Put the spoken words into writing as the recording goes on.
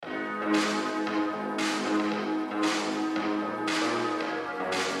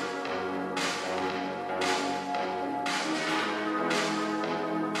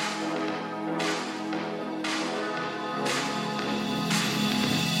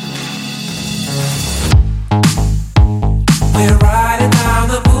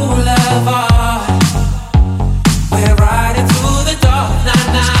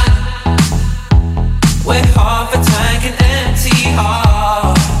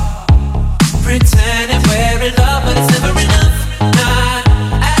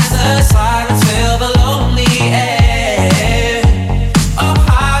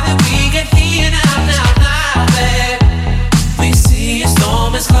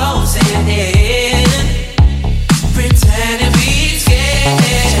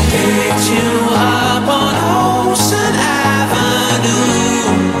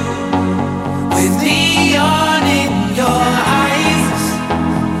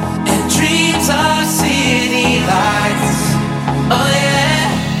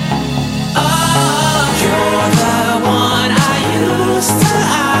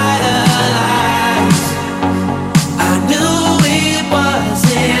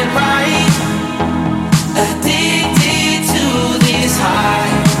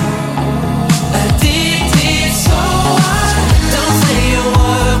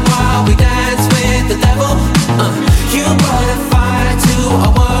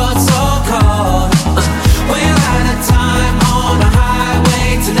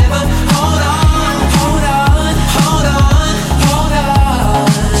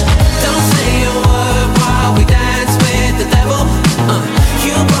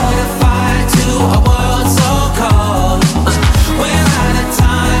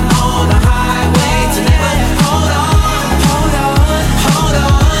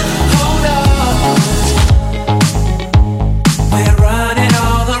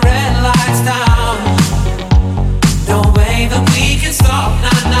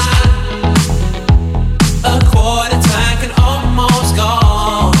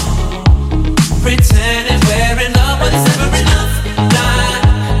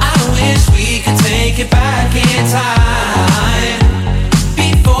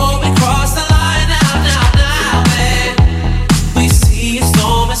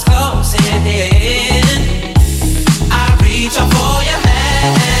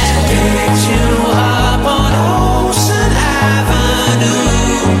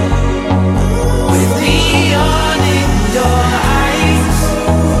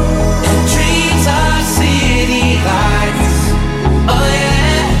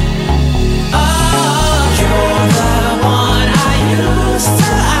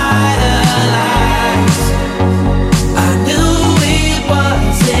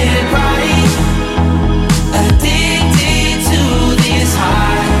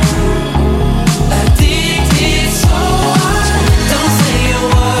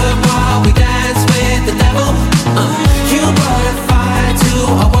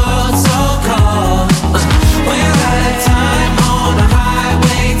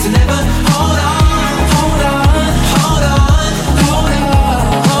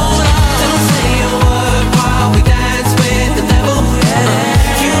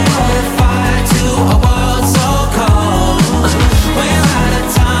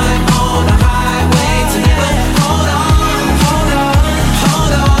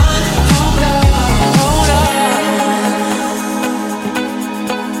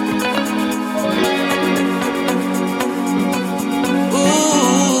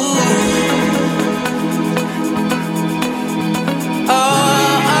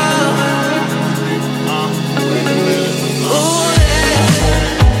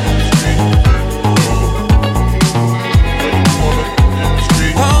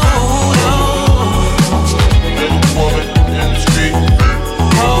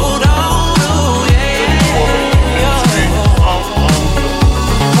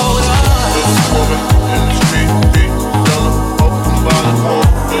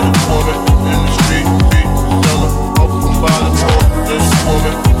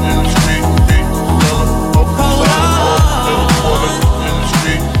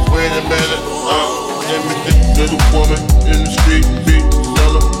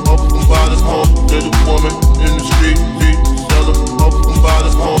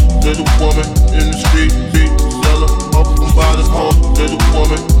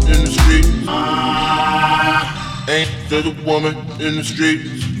woman in the streets.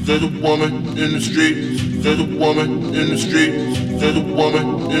 There's a woman in the streets. There's a woman in the streets. There's a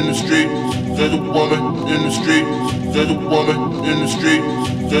woman in the streets. There's a woman in the streets. There's a woman in the streets.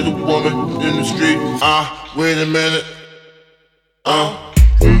 There's a woman in the streets. Wait a minute.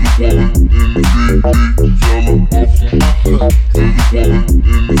 There's a woman in the street, tell her off. There's a woman in the street, tell her off. There's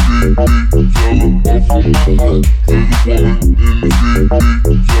a woman in the street, tell her off. There's a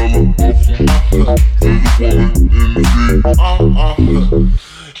woman in the street, there's a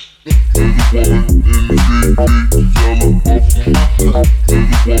woman in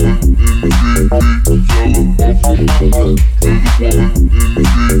the street, tell her off. There's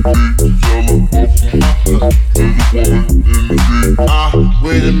a woman in the street, tell her off. There's a woman in the street, tell her off. There's a woman in the street,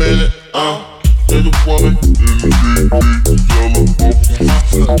 wait a minute, there's a woman in the street, tell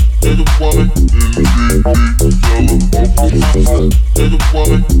her off. There's a woman in the street, tell her off. There's a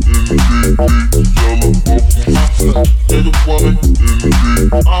woman in the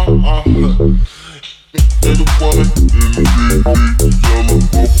street, tell her off. There's a woman in the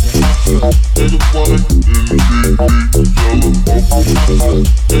street, there's a woman in the street, tell her off.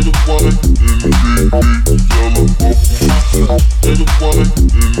 There's a woman in the street, tell her off. There's a woman in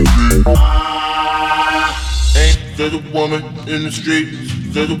the street, tell her off. There's a woman in the street.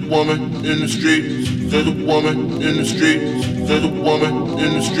 There's a woman in the street. There's a woman in the street. There's a woman in the street. There's a woman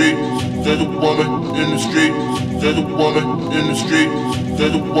in the street. There's a woman in the street. There's a woman in the street.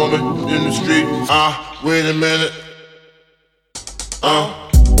 There's a woman in the street. Wait a minute.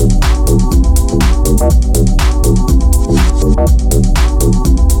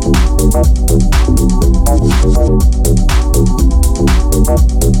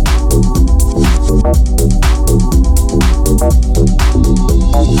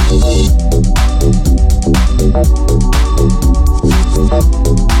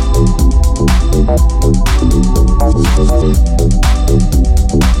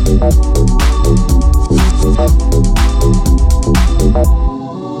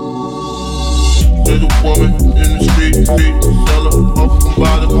 There's a woman in the street, sell her up and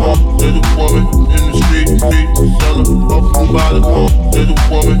buy the pump. There's a woman in the street, sell her up and buy the pump. There's a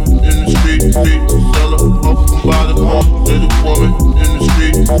woman in the street, sell her up and buy the pump.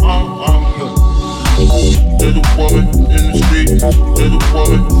 There's a woman in the street, there's a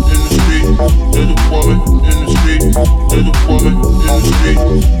woman in the street, there's a woman in the street, there's a woman in the street, there's a woman in the street,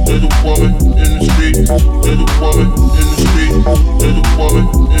 there's a woman in the street, there's a woman in the street, there's a woman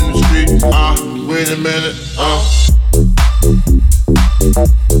in the street. Wait a minute,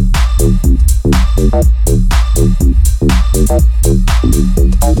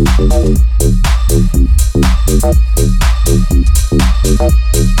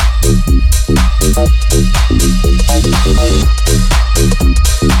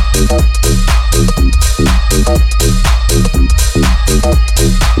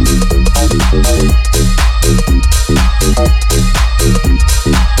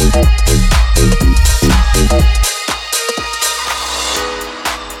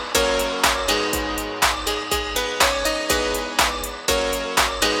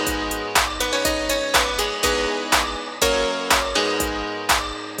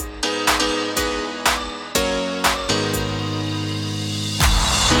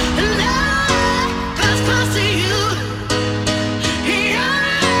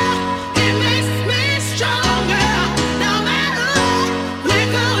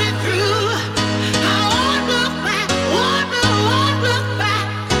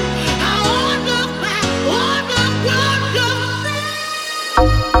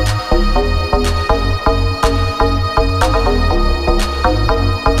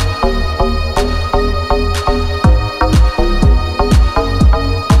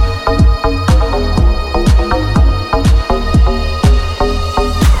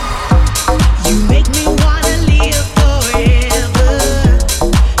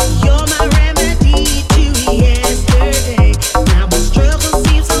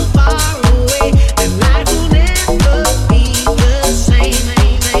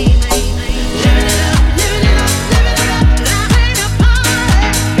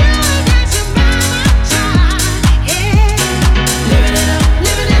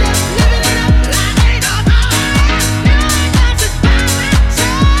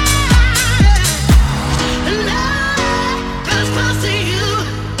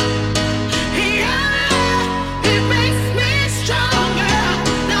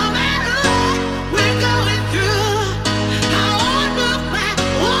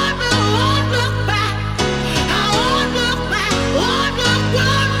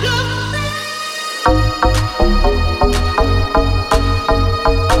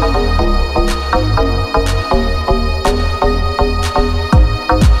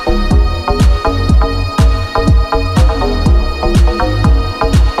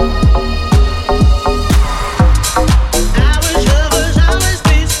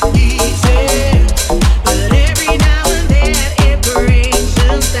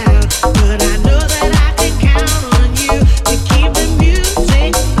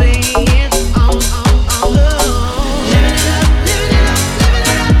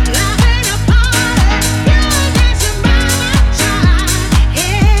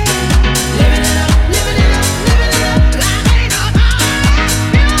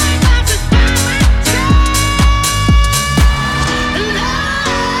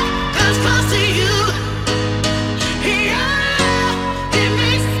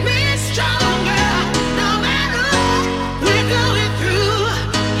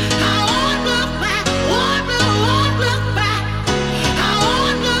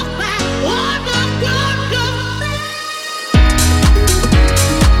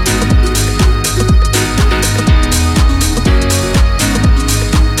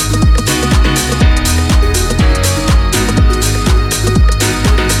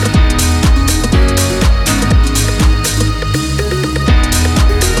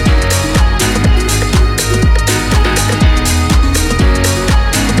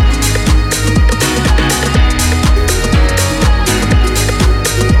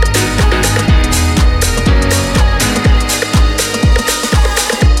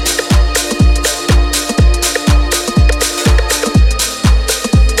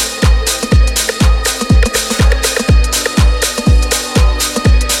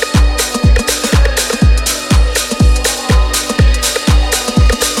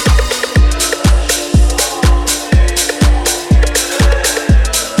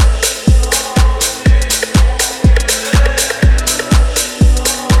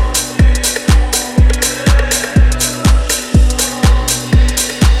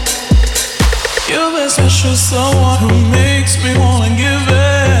 special someone who makes me wanna give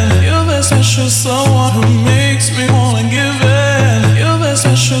in. You're the special someone who makes me wanna give in. You're the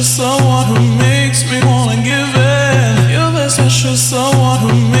special someone who makes me wanna give in. You're the special someone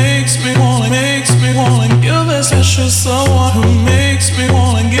who makes me wanna. You're the special someone who makes me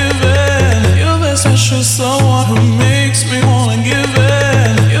wanna give in. You're the special someone who makes me wanna give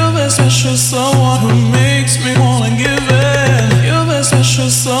in. You're the special someone who makes me wanna give in. You're the special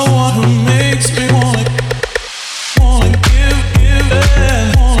someone who makes me wanna give in. Wanna give in.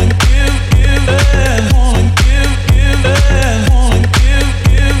 Wanna give in. Wanna give in. Wanna give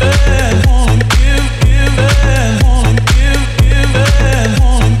in. Wanna give in. Wanna give in.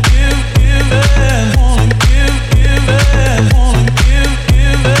 Wanna give in. Wanna give in. Wanna give in.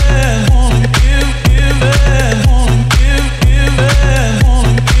 Wanna give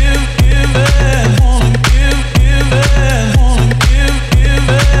in. Wanna give in. Wanna give in. Wanna give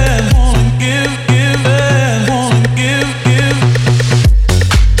in. Wanna give in. Wanna give.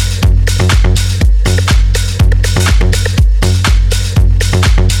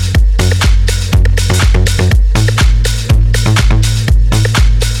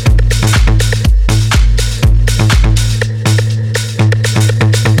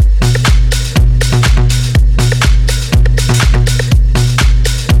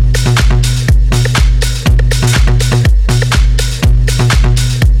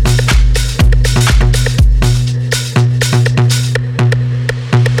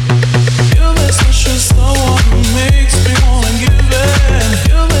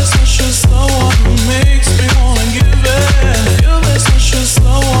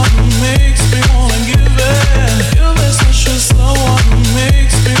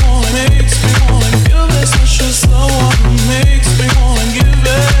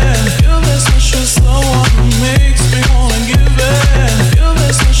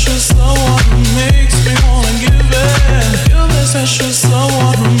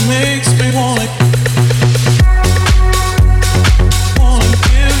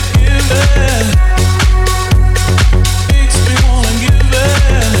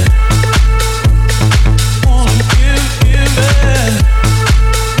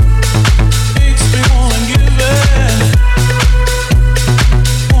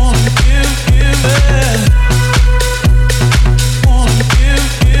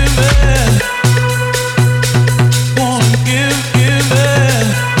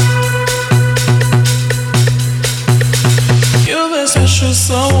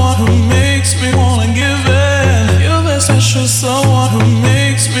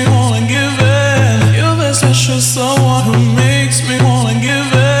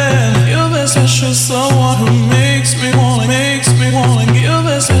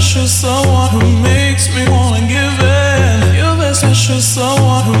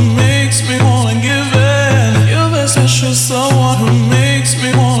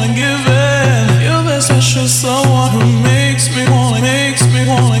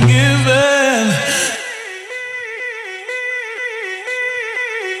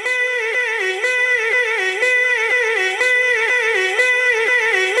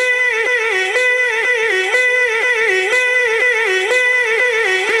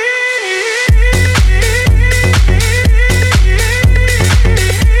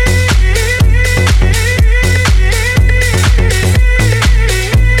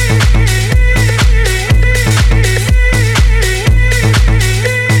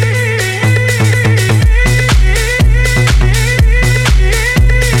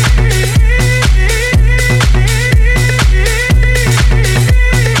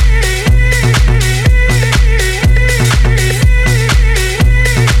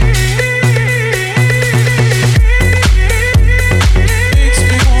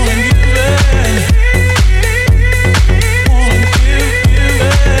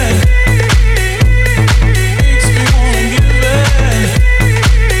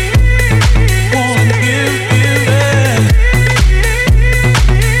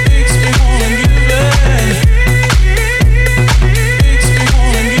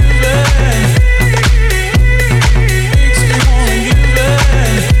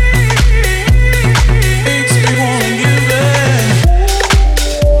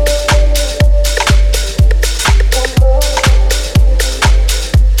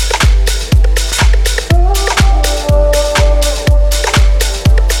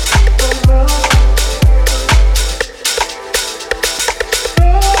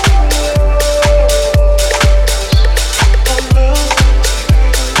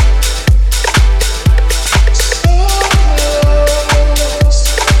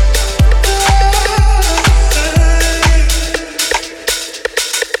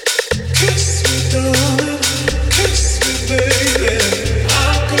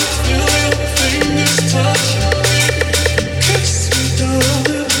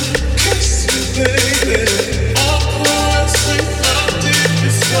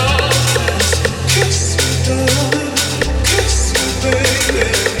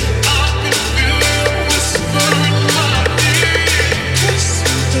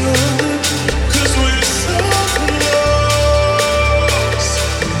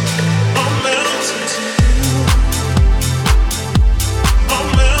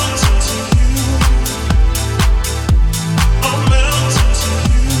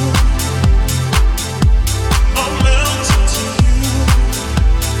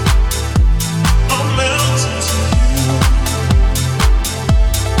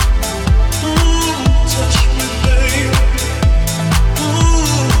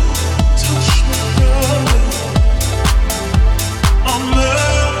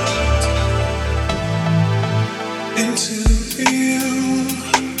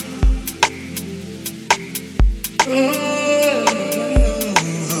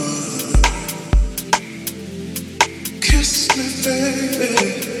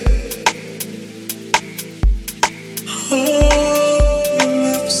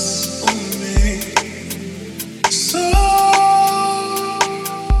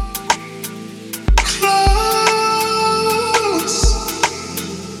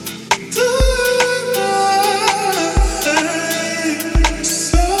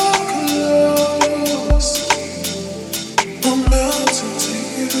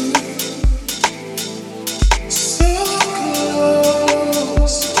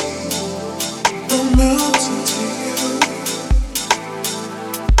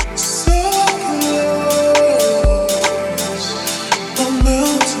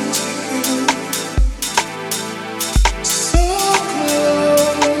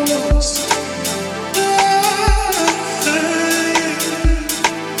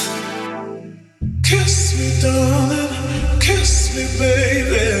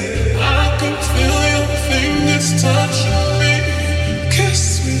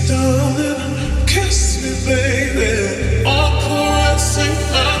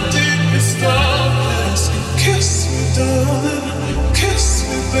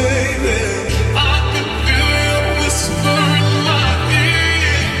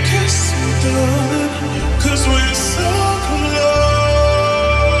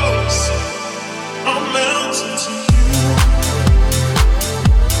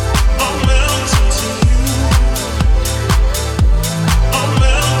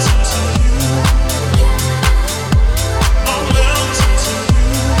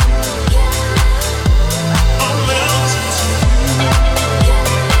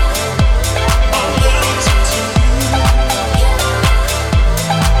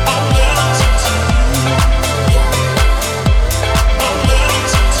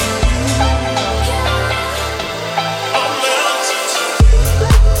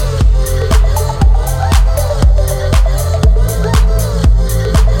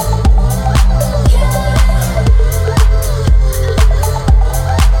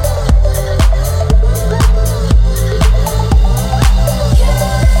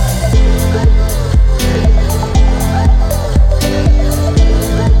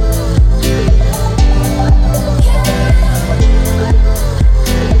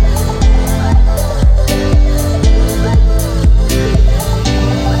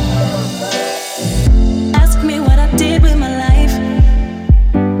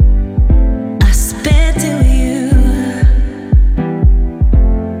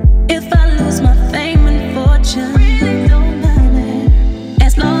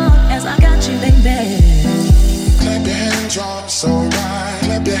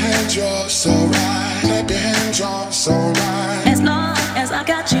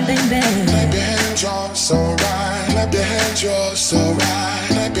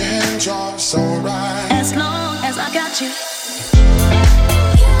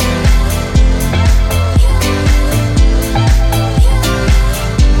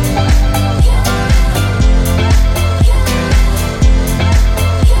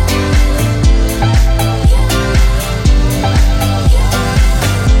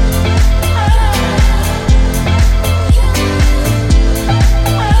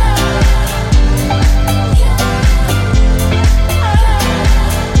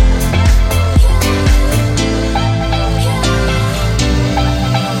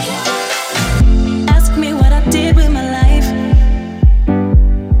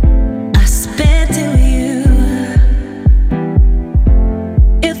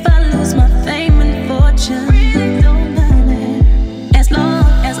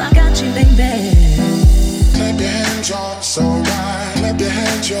 yours, alright. Clap your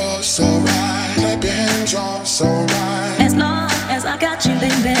hands, yours, alright. Clap your hands, yours, alright. As long as I got you,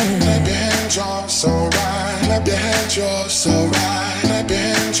 baby. Clap your hands, yours, alright. Clap your hands, yours, alright. Clap your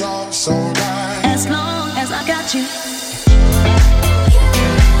hands, yours, alright. As long as I got you.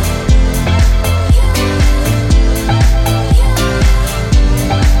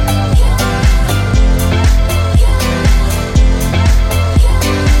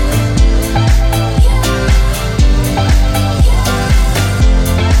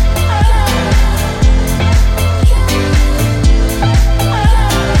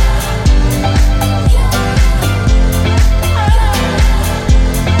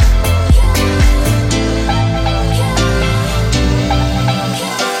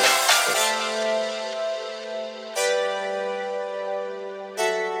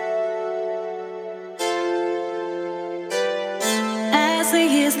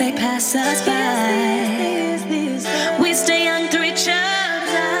 They pass us by. We stay young through each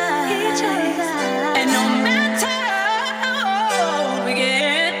other. And no matter how old we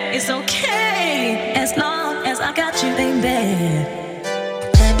get, it's okay as long as I got you, baby.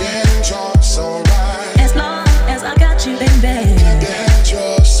 Clap your hands, yours, alright. As long as I got you, baby. Clap your hands,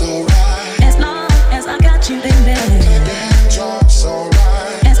 yours, alright. As long as I got you, baby. Clap your hands, yours,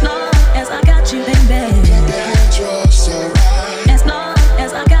 alright. As long as I got you, baby. Clap your hands, yours, alright. As long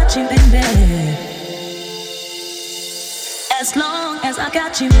as I got you, baby. As long as I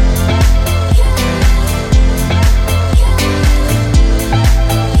got you.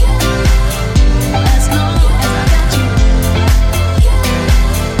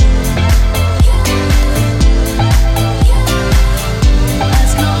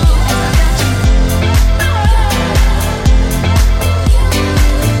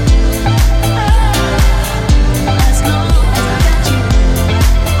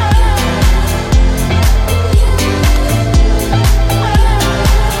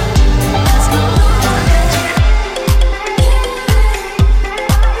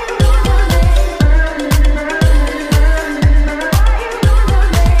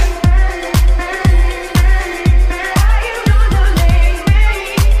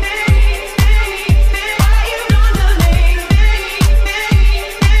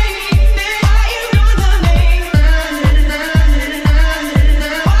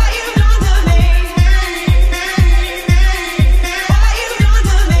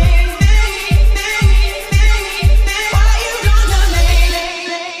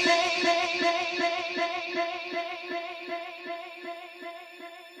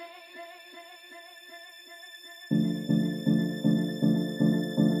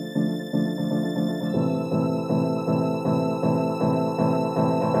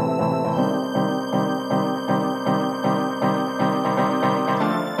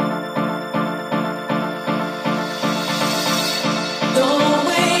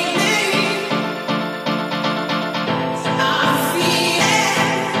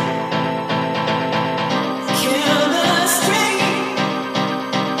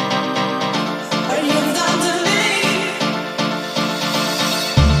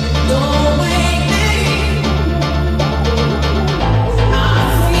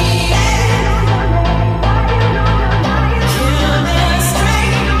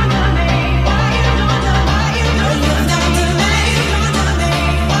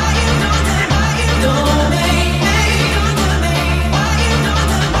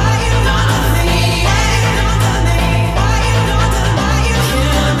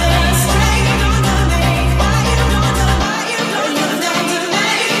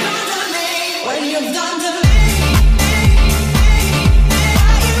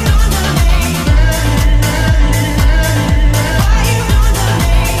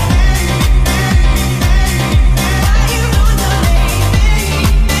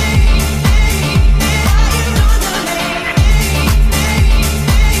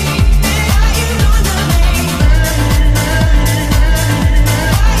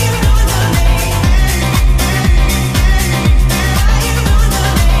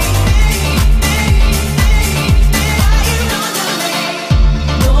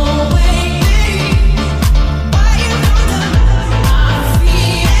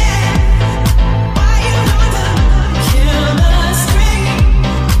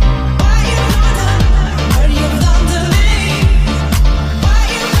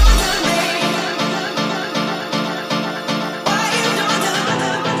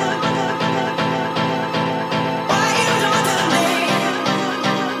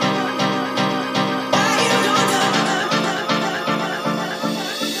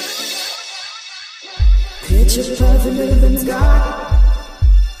 Picture perfect living sky,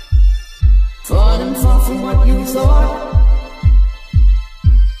 falling far from what you thought.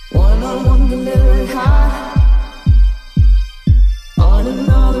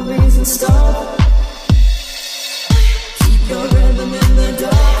 stop. Keep your rhythm in the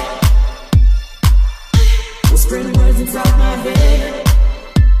dark. Whispering words inside my head.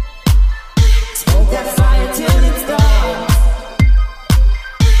 Smoke that fire till it's dark.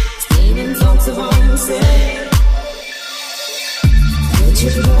 Steaming thoughts of all you said. Put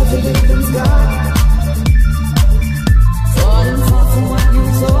your love the rhythm's dark. Falling far from what you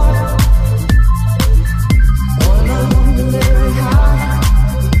thought. All along the very high.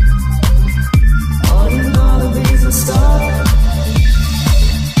 All in all the reasons stop.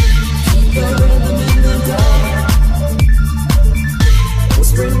 Keep your rhythm in the dark.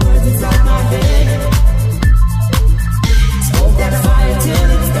 Whispering words inside my head. Smoke that fire till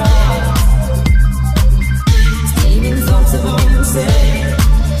it's dark. Steaming thoughts of all you say.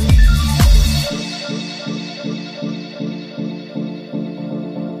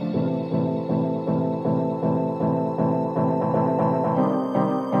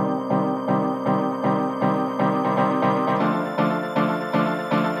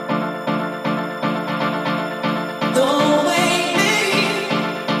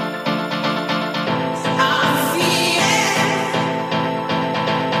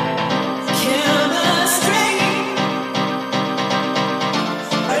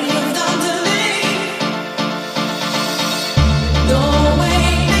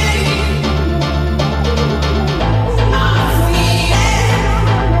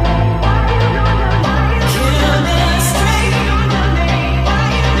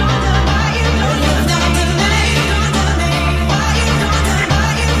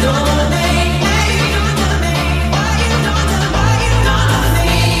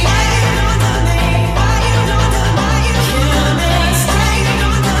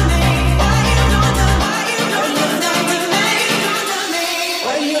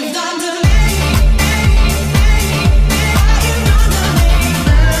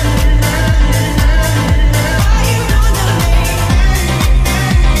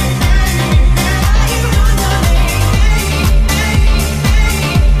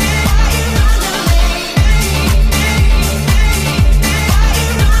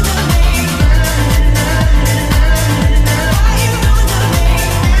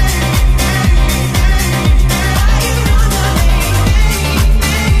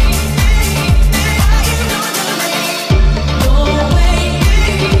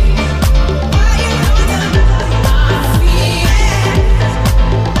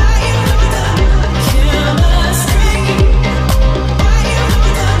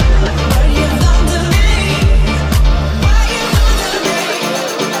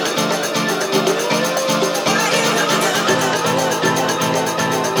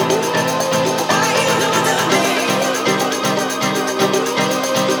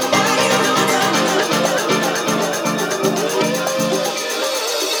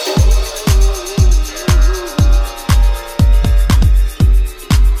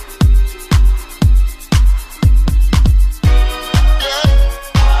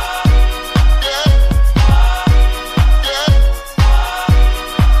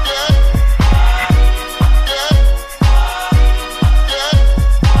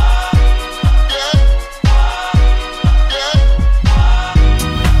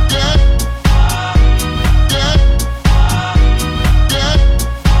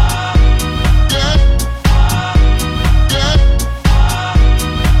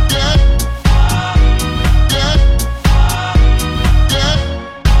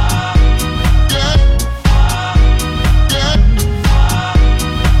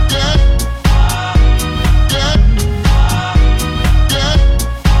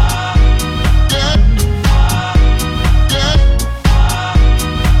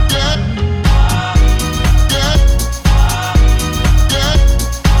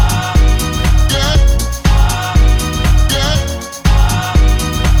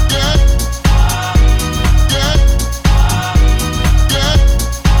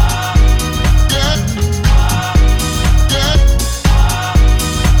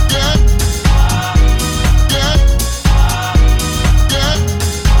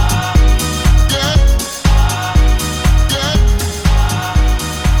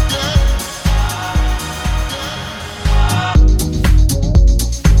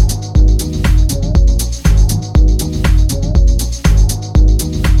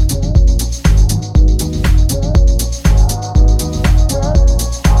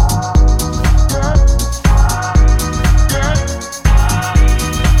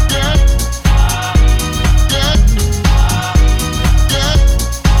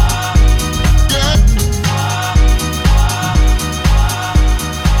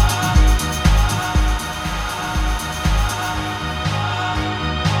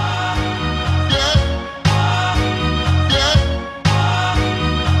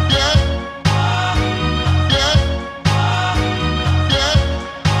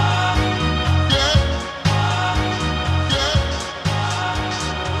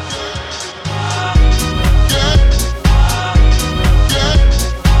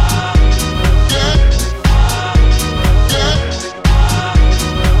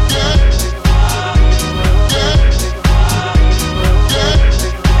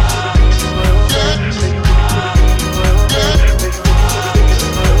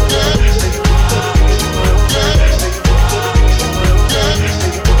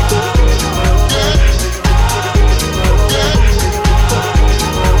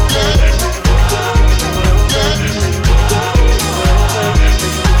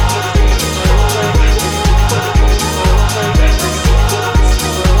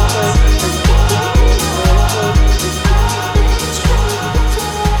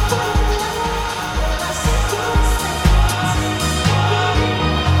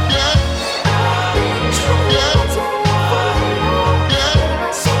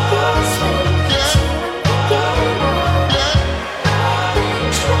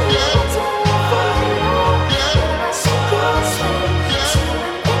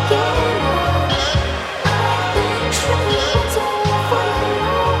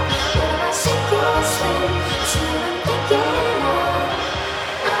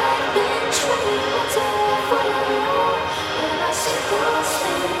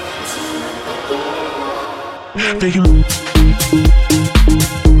 They can.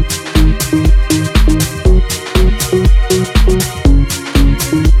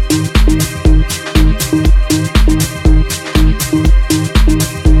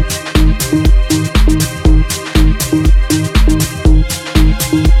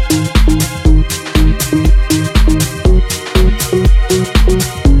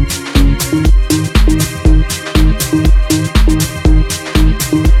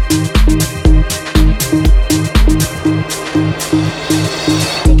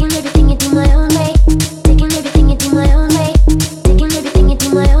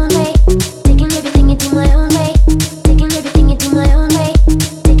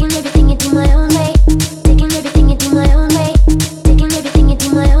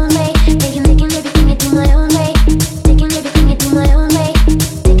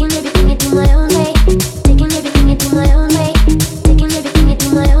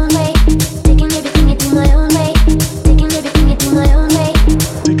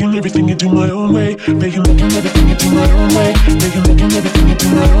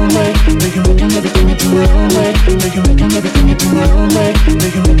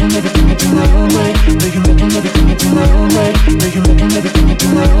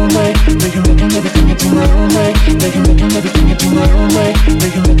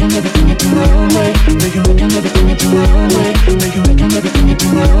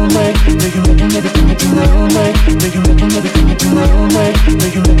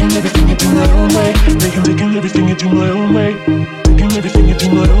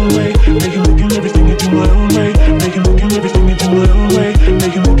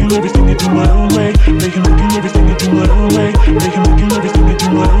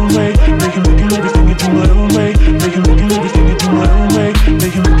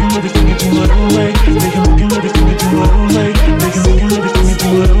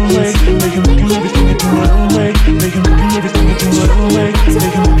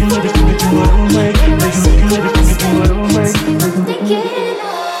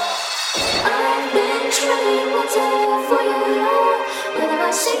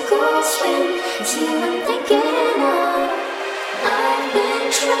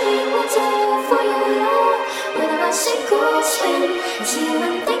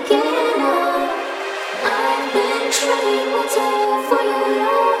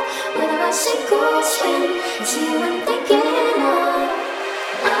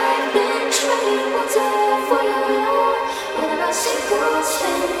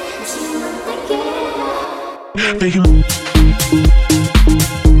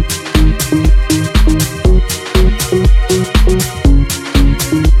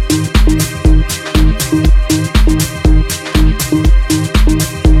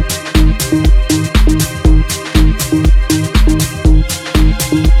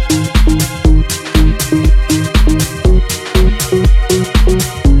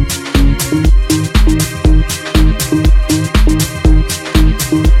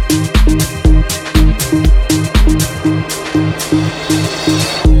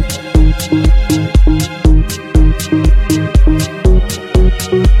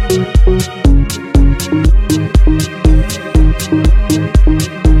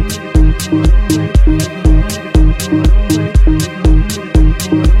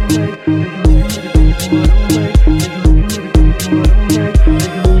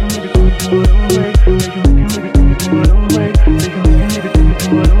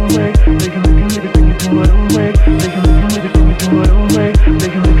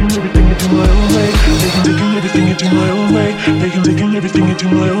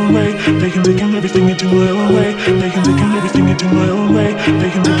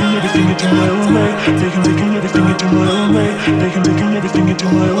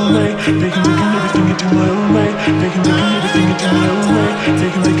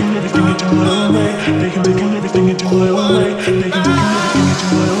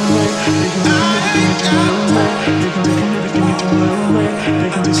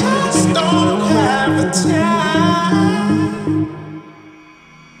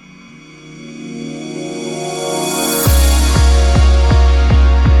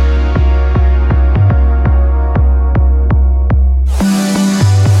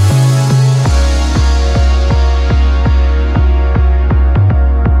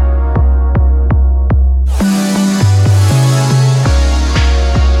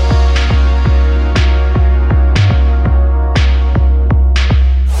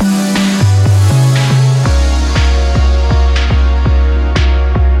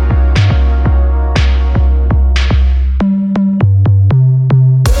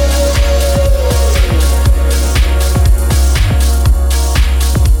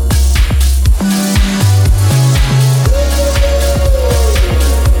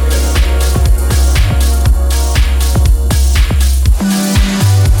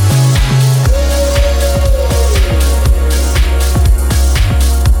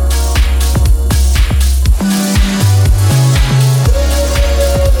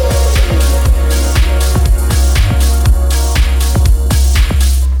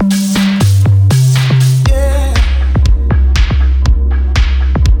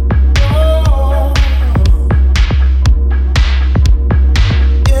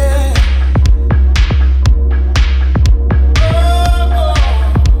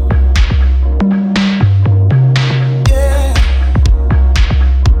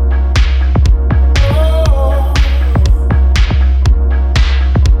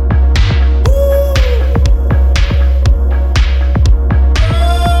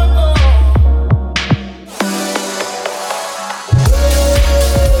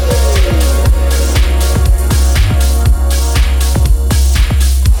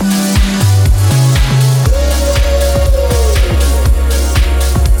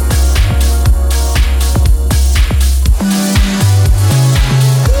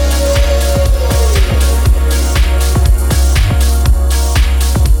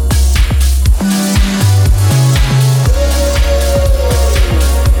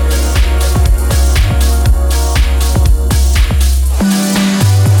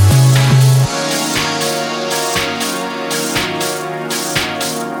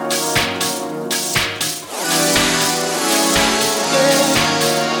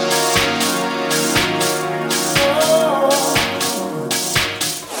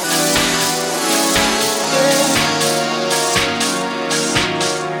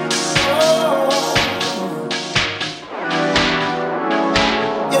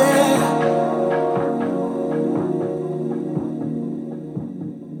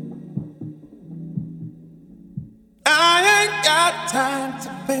 time to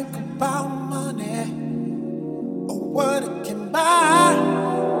think about money or what it can buy.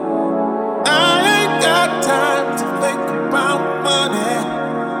 I ain't got time to think about money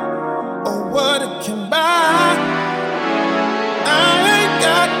or what it can buy. I ain't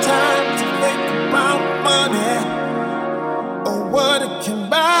got time to think about money or what it can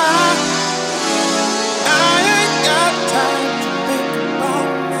buy. I ain't got time to think about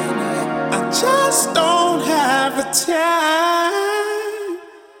money. I just don't have the time.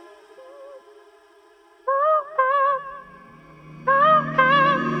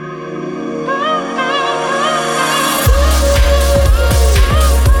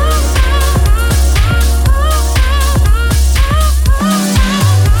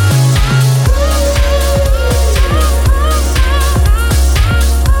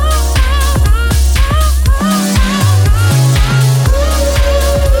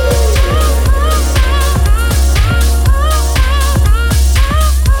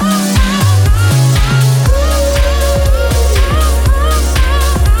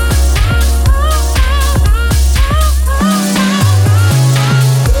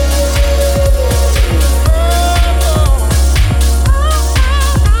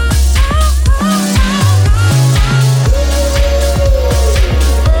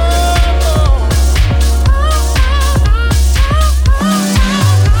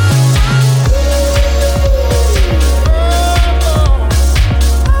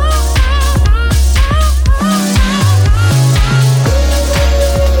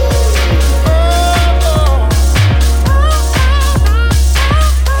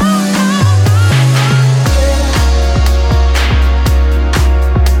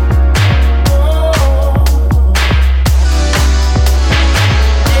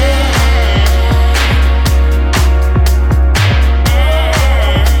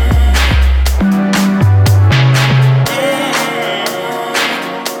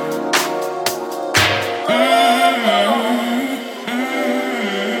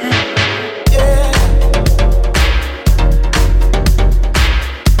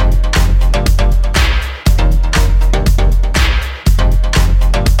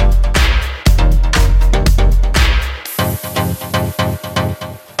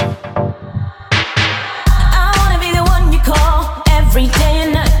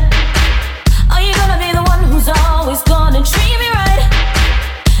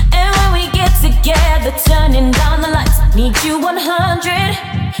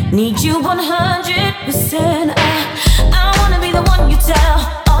 Need you 100%. I wanna be the one you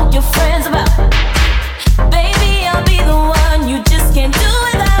tell all your friends about. Baby, I'll be the one you just can't do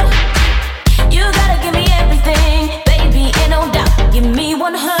without. You gotta give me everything, baby, ain't no doubt. Give me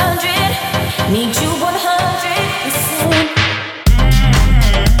 100. Need you 100%.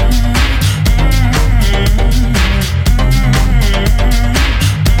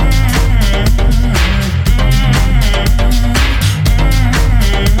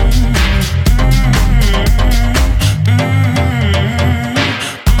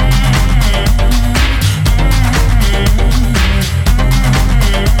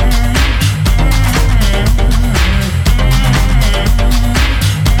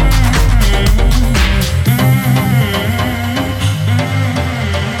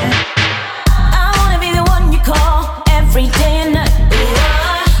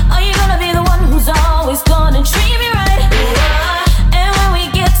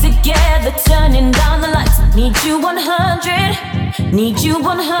 Need you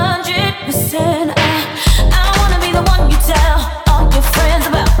 100%. I wanna be the one you tell all your friends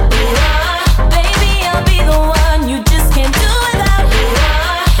about. Baby, I'll be the one you just can't do without.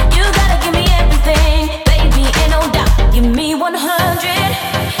 You gotta give me everything, baby, ain't no doubt. Give me 100.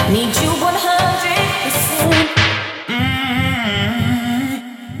 Need you 100%.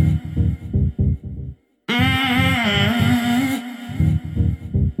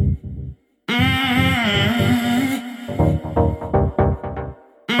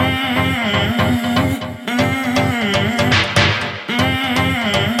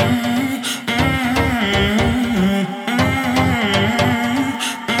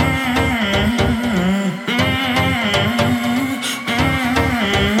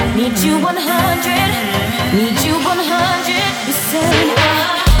 Need you 100, need you 100%.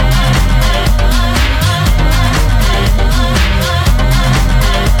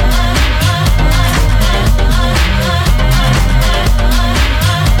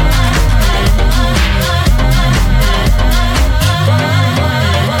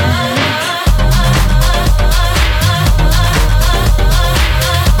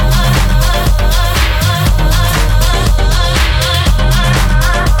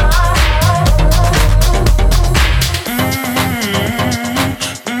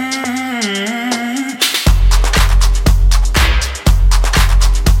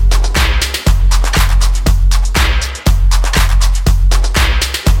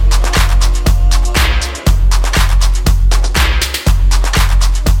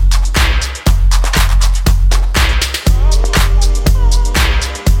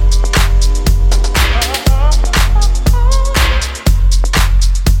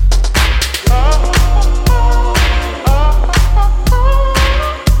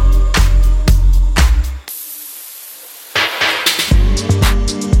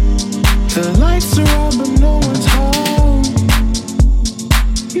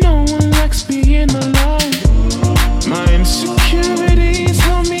 being alone. My insecurities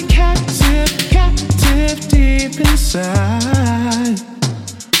hold me captive, captive deep inside.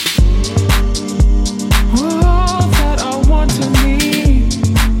 All that I want to need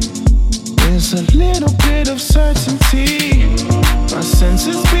is a little bit of certainty. My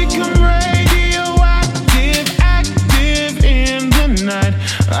senses become radioactive, active in the night.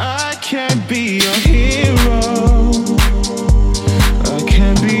 I can't be your hero, I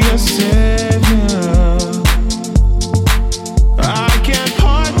can't be your savior. I can't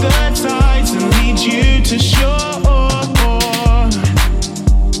part the tides and lead you to shore.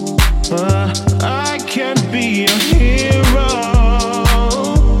 I can't be your hero,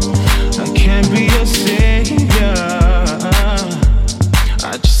 I can't be your savior.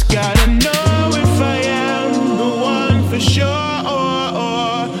 I just gotta know if I am the one for sure,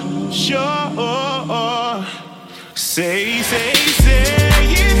 sure. Say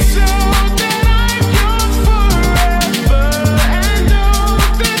it's so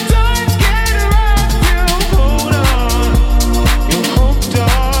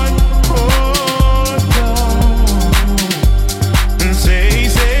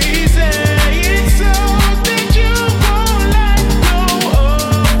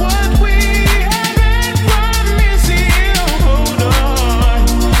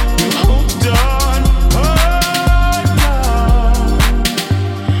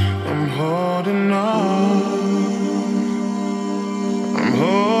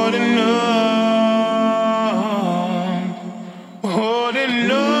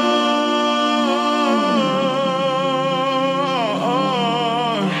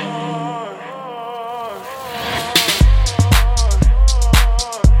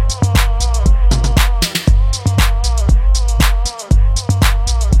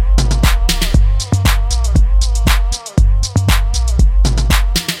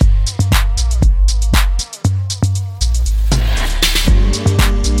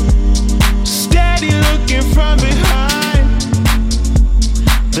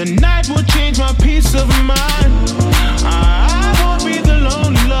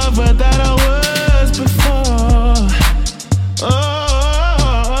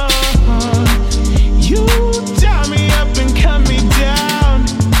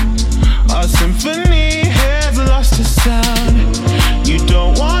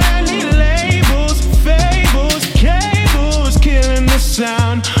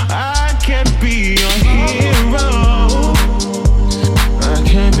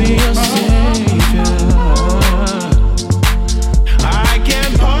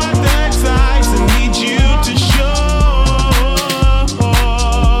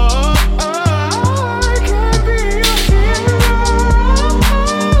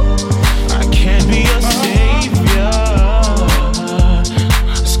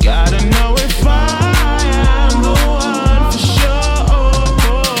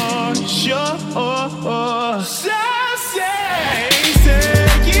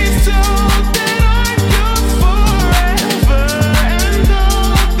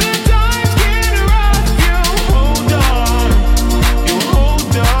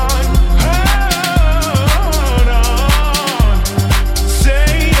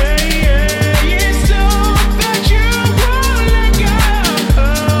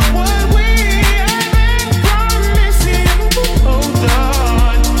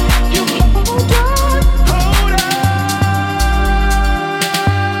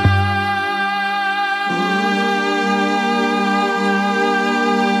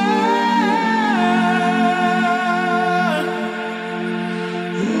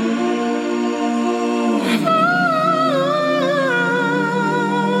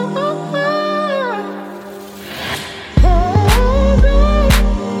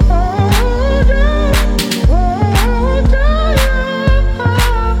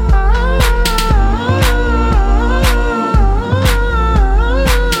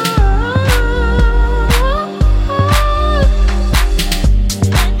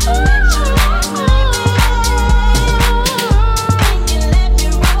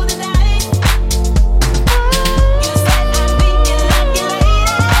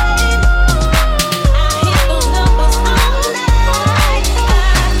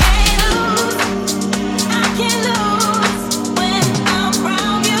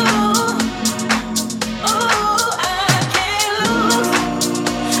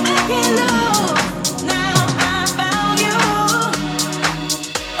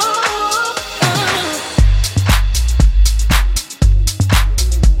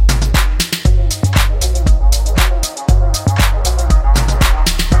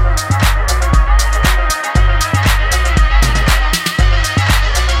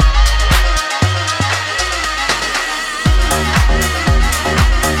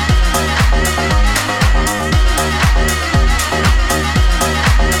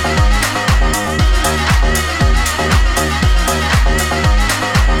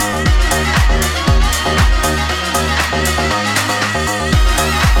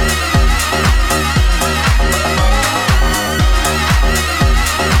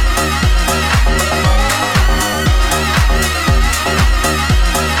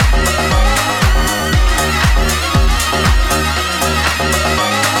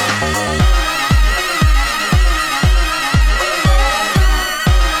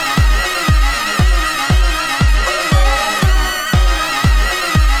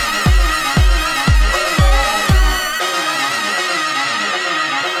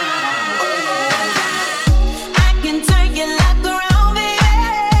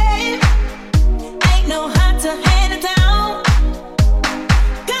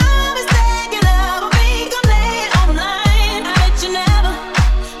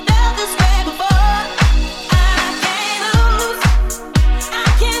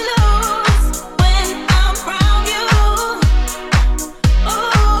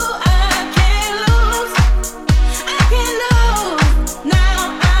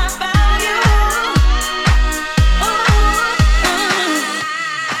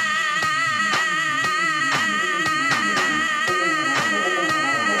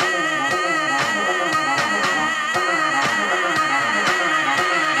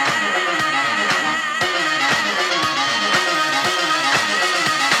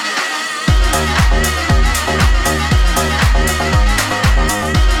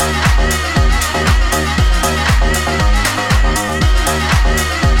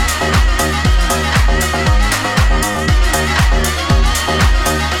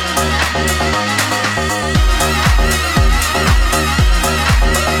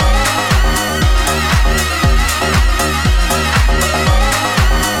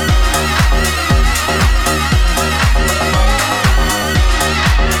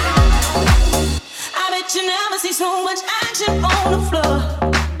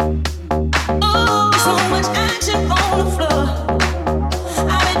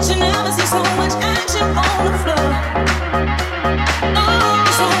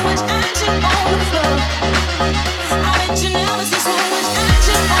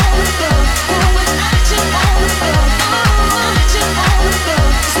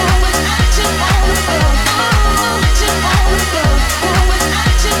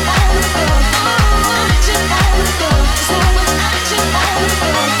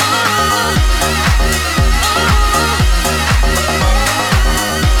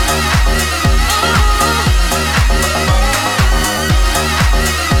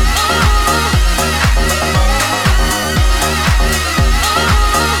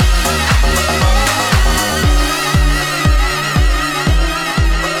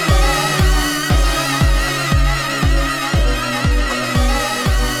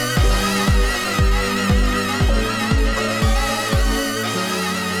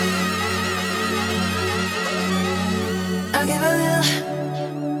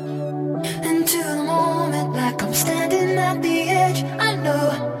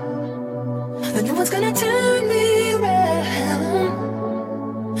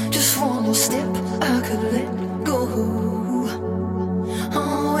more step I could let go.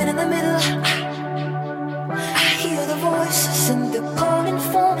 Oh, and in the middle, I hear the voices and they're calling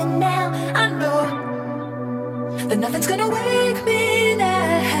for me now. I know that nothing's gonna wake me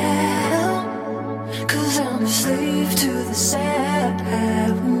now, 'cause I'm a slave to the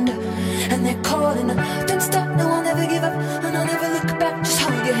sound. And they're calling, don't stop, no, I'll never give up, and I'll never look back, just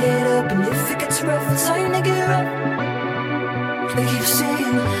hold your head up, and if it gets rough, it's time to get up. They keep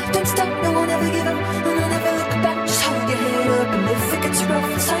saying, don't stop, no, I'll never give up, and I'll never look back, just hold your head up, and if it gets rough,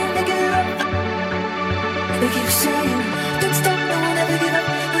 it's time to get up. They keep saying, don't stop, no, I'll never give up,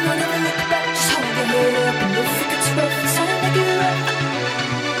 and I'll never look back, just hold your head up, and if it gets rough, it's time to get up.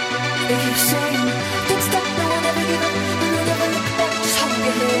 They keep saying, don't stop, no, I'll never give up, and I'll never look back, just hold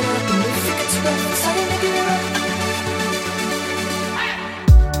your head up, and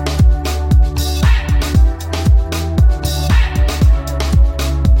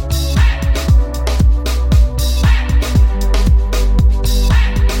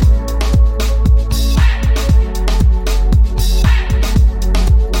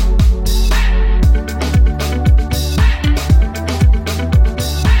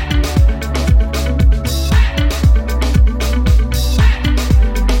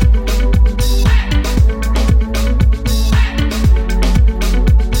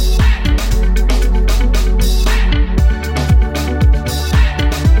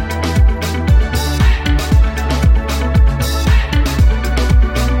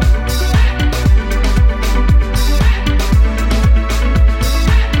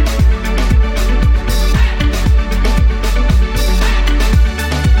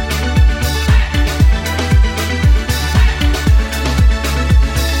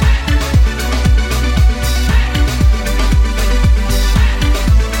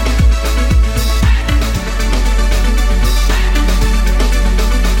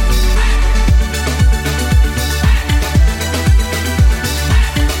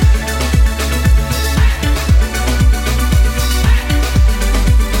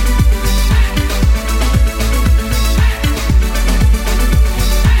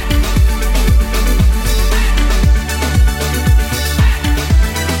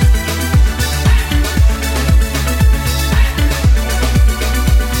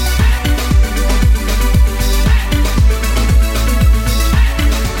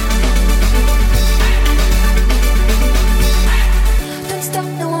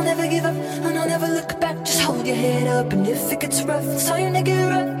if it gets rough, it's time to get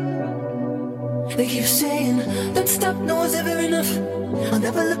up. They keep saying, don't stop, no one's ever enough. I'll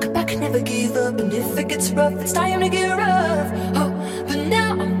never look back, never give up. And if it gets rough, it's time to get rough. Oh, but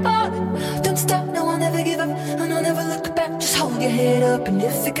now I'm falling. Don't stop, no, I'll never give up. And I'll never look back, just hold your head up. And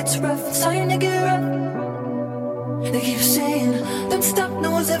if it gets rough, it's time to get rough. They keep saying, don't stop,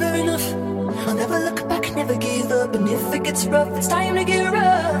 no one's ever enough. I'll never look back, never give up. And if it gets rough, it's time to get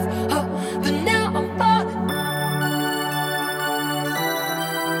rough. Oh,